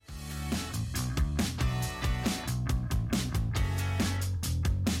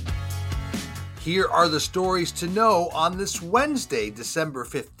Here are the stories to know on this Wednesday, December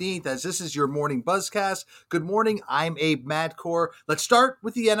 15th, as this is your morning Buzzcast. Good morning, I'm Abe Madcore. Let's start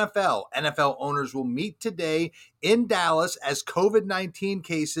with the NFL. NFL owners will meet today in Dallas as COVID-19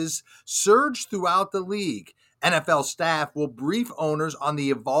 cases surge throughout the league. NFL staff will brief owners on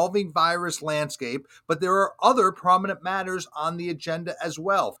the evolving virus landscape, but there are other prominent matters on the agenda as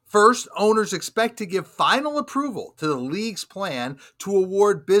well. First, owners expect to give final approval to the league's plan to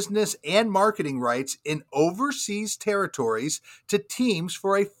award business and marketing rights in overseas territories to teams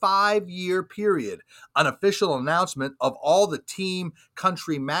for a 5-year period. An official announcement of all the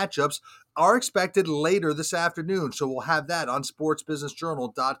team-country matchups are expected later this afternoon, so we'll have that on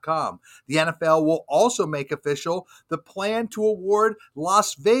sportsbusinessjournal.com. The NFL will also make official the plan to award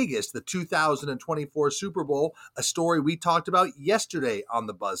Las Vegas the 2024 Super Bowl, a story we talked about yesterday on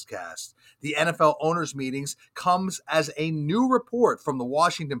the Buzzcast. The NFL owners' meetings comes as a new report from the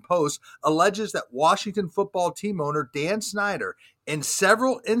Washington Post alleges that Washington football team owner Dan Snyder in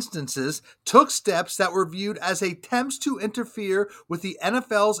several instances took steps that were viewed as attempts to interfere with the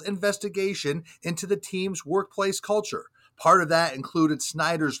NFL's investigation into the team's workplace culture. Part of that included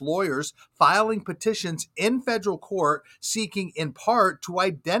Snyder's lawyers filing petitions in federal court seeking in part to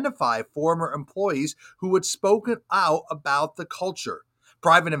identify former employees who had spoken out about the culture.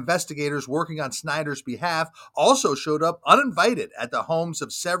 Private investigators working on Snyder's behalf also showed up uninvited at the homes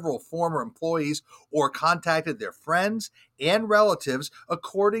of several former employees or contacted their friends and relatives,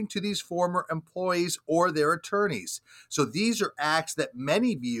 according to these former employees or their attorneys. So these are acts that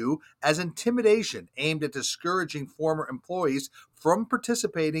many view as intimidation aimed at discouraging former employees from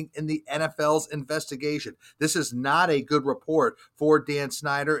participating in the NFL's investigation. This is not a good report for Dan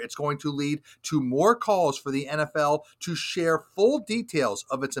Snyder. It's going to lead to more calls for the NFL to share full details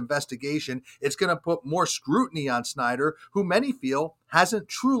of its investigation. It's going to put more scrutiny on Snyder, who many feel hasn't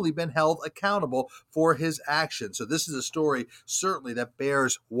truly been held accountable for his actions. So this is a story certainly that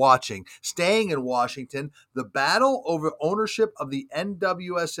bears watching. Staying in Washington, the battle over ownership of the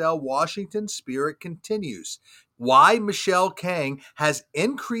NWSL Washington Spirit continues. Why Michelle Kang has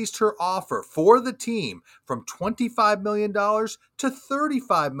increased her offer for the team from $25 million to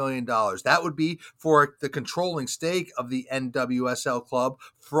 $35 million. That would be for the controlling stake of the NWSL club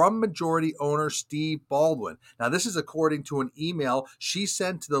from majority owner Steve Baldwin. Now, this is according to an email she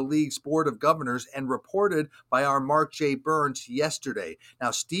sent to the league's board of governors and reported by our Mark J. Burns yesterday. Now,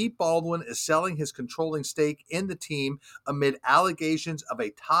 Steve Baldwin is selling his controlling stake in the team amid allegations of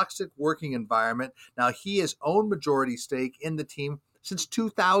a toxic working environment. Now, he has owned majority stake in the team since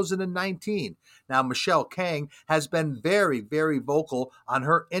 2019. Now, Michelle Kang has been very, very vocal on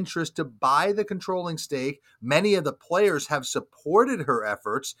her interest to buy the controlling stake. Many of the players have supported her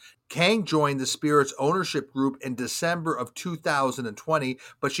efforts. Kang joined the Spirit's ownership group in December of 2020,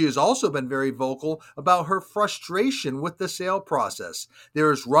 but she has also been very vocal about her frustration with the sale process.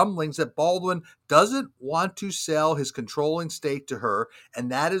 There is rumblings that Baldwin doesn't want to sell his controlling stake to her,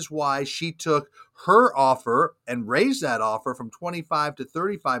 and that is why she took her offer and raised that offer from $25 to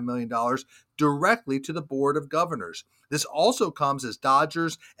 $35 million directly to the Board of Governors. This also comes as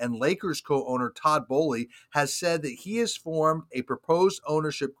Dodgers and Lakers co-owner Todd Boehly has said that he has formed a proposed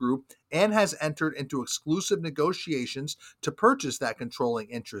ownership group and has entered into exclusive negotiations to purchase that controlling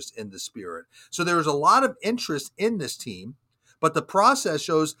interest in the Spirit. So there is a lot of interest in this team. But the process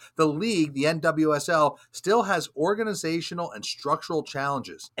shows the league, the NWSL, still has organizational and structural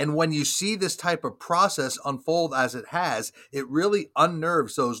challenges. And when you see this type of process unfold as it has, it really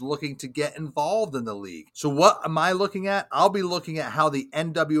unnerves those looking to get involved in the league. So what am I looking at? I'll be looking at how the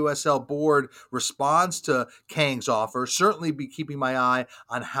NWSL board responds to Kang's offer. Certainly be keeping my eye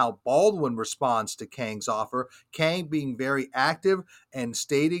on how Baldwin responds to Kang's offer. Kang being very active and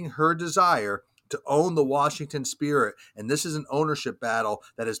stating her desire to own the Washington Spirit, and this is an ownership battle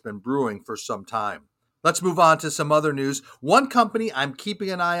that has been brewing for some time. Let's move on to some other news. One company I'm keeping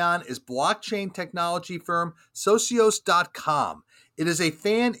an eye on is blockchain technology firm Socios.com. It is a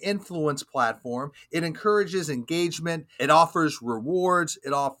fan influence platform. It encourages engagement. It offers rewards.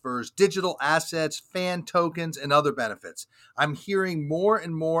 It offers digital assets, fan tokens, and other benefits. I'm hearing more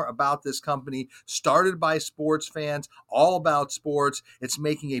and more about this company, started by sports fans, all about sports. It's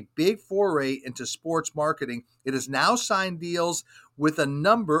making a big foray into sports marketing. It has now signed deals with a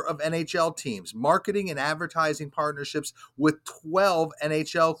number of NHL teams, marketing and advertising partnerships with 12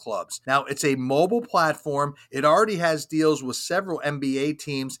 NHL clubs. Now, it's a mobile platform. It already has deals with several NBA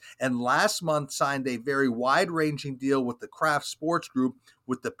teams, and last month signed a very wide-ranging deal with the Kraft Sports Group,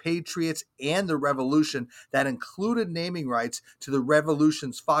 with the Patriots and the Revolution that included naming rights to the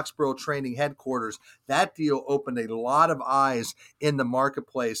Revolution's Foxborough training headquarters. That deal opened a lot of eyes in the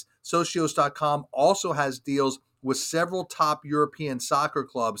marketplace. Socios.com also has deals with several top European soccer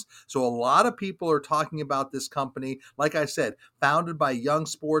clubs. So a lot of people are talking about this company, like I said, founded by young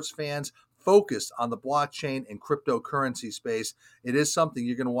sports fans, focused on the blockchain and cryptocurrency space. It is something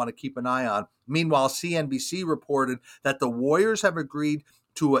you're going to want to keep an eye on. Meanwhile, CNBC reported that the Warriors have agreed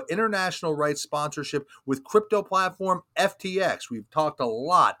to an international rights sponsorship with crypto platform FTX. We've talked a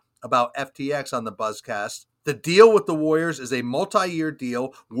lot about FTX on the Buzzcast. The deal with the Warriors is a multi-year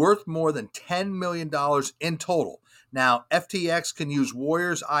deal worth more than $10 million in total. Now, FTX can use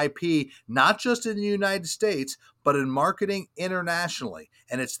Warriors IP not just in the United States, but in marketing internationally.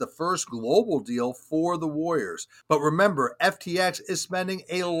 And it's the first global deal for the Warriors. But remember, FTX is spending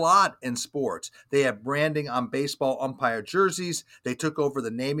a lot in sports. They have branding on baseball umpire jerseys. They took over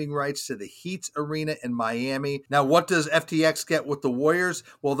the naming rights to the Heat's arena in Miami. Now, what does FTX get with the Warriors?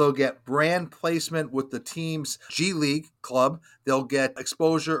 Well, they'll get brand placement with the team's G League club. They'll get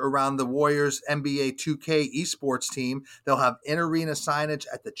exposure around the Warriors NBA 2K esports team. They'll have in-arena signage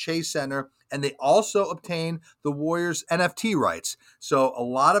at the Chase Center. And they also obtain the Warriors NFT rights. So a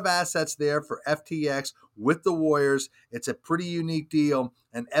lot of assets there for FTX with the Warriors. It's a pretty unique deal.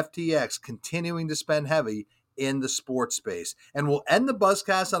 And FTX continuing to spend heavy in the sports space. And we'll end the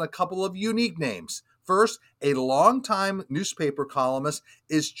Buzzcast on a couple of unique names. First, a longtime newspaper columnist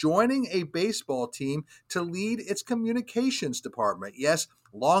is joining a baseball team to lead its communications department. Yes,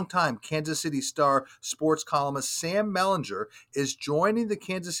 longtime Kansas City Star sports columnist Sam Mellinger is joining the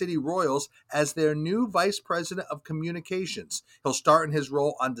Kansas City Royals as their new vice president of communications. He'll start in his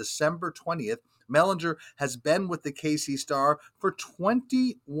role on December 20th. Mellinger has been with the KC Star for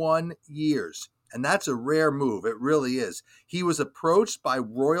 21 years. And that's a rare move. It really is. He was approached by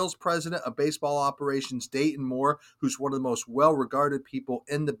Royals president of baseball operations, Dayton Moore, who's one of the most well-regarded people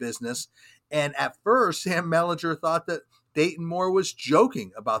in the business. And at first, Sam Mellinger thought that Dayton Moore was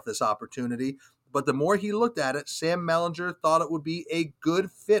joking about this opportunity. But the more he looked at it, Sam Mellinger thought it would be a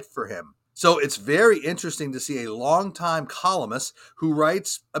good fit for him. So it's very interesting to see a longtime columnist who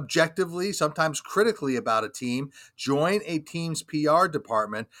writes objectively, sometimes critically about a team, join a team's PR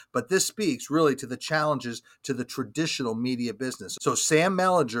department, but this speaks really to the challenges to the traditional media business. So Sam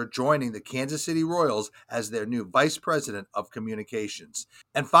Mellinger joining the Kansas City Royals as their new vice president of communications.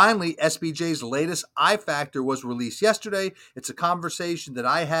 And finally, SBJ's latest I Factor was released yesterday. It's a conversation that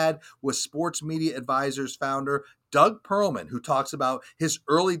I had with Sports Media Advisors founder Doug Perlman, who talks about his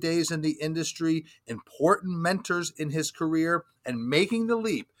early days in the industry, important mentors in his career, and making the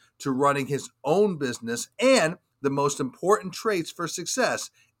leap to running his own business and the most important traits for success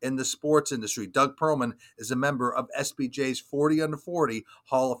in the sports industry. Doug Perlman is a member of SBJ's 40 Under 40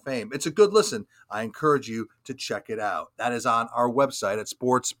 Hall of Fame. It's a good listen. I encourage you to check it out. That is on our website at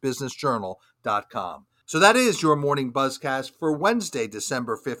sportsbusinessjournal.com. So that is your morning Buzzcast for Wednesday,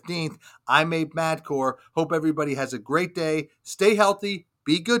 December 15th. I'm Abe Madcore. Hope everybody has a great day. Stay healthy.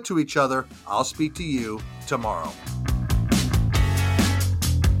 Be good to each other. I'll speak to you tomorrow.